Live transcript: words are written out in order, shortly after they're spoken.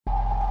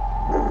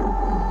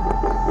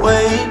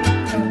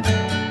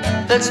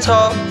let's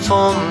talk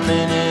for a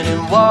minute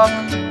and walk.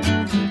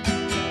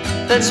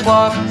 Let's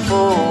walk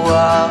for a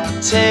while.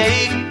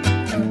 Take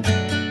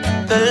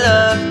the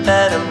love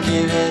that I'm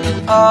giving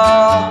and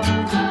all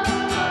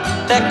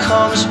that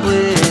comes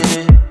with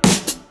it.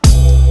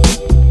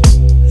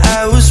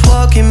 I was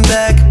walking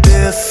back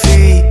bare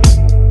feet,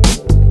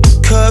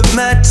 cut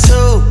my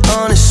toe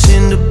on a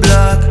cinder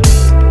block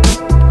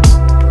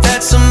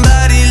that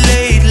somebody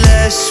laid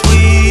last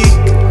week,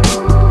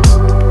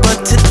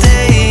 but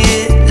today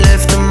it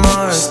left a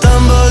mark.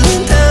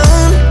 Stumbling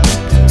down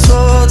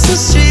towards the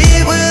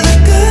street where the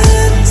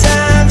good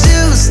times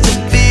used to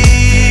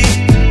be.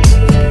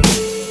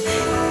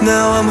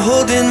 Now I'm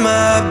holding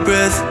my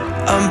breath,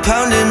 I'm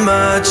pounding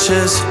my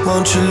chest.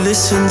 Won't you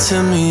listen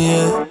to me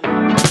yet?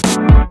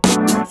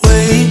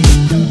 Wait,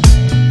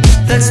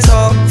 let's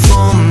talk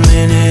for a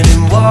minute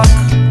and walk.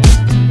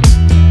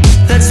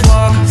 Let's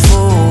walk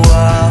for a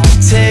while.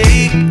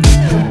 Take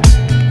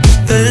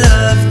the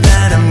love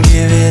that I'm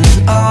giving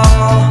and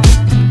all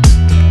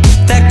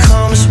that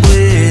comes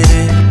with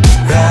it.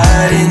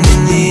 Riding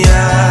in the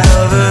eye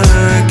of a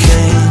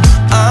hurricane,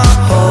 I'm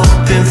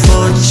hoping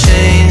for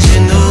change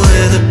in the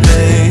weather,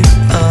 babe.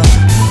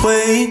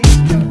 Wait,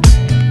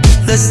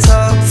 let's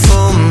talk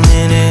for a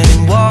minute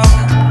and walk.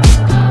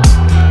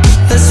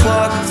 Let's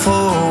walk for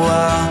a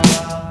while.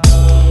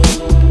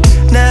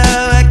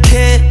 Now I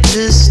can't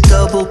just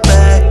double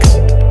back.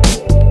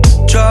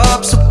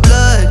 Drops of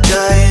blood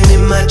drying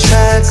in my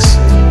tracks.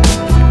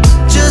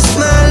 Just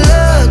my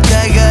luck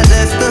I got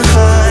left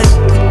behind,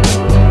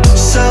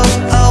 so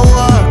I'll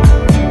walk.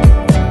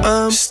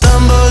 I'm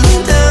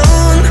stumbling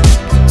down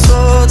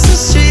towards the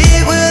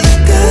street where the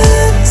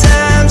good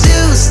times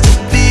used to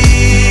be.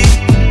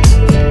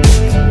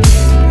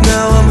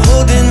 Now I'm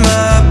holding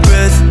my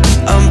breath,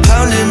 I'm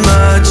pounding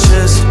my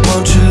chest.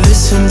 Won't you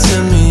listen to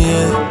me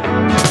yet?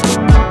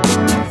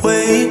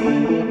 Wait,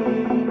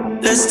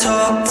 let's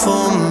talk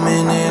for a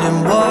minute and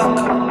walk.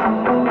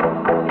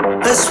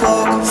 Let's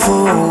walk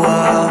for a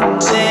while.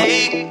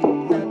 Take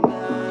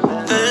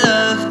the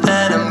love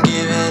that I'm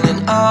giving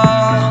and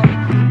all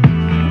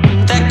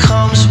that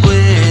comes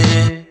with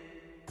it.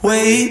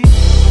 Wait,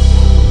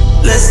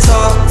 let's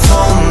talk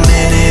for a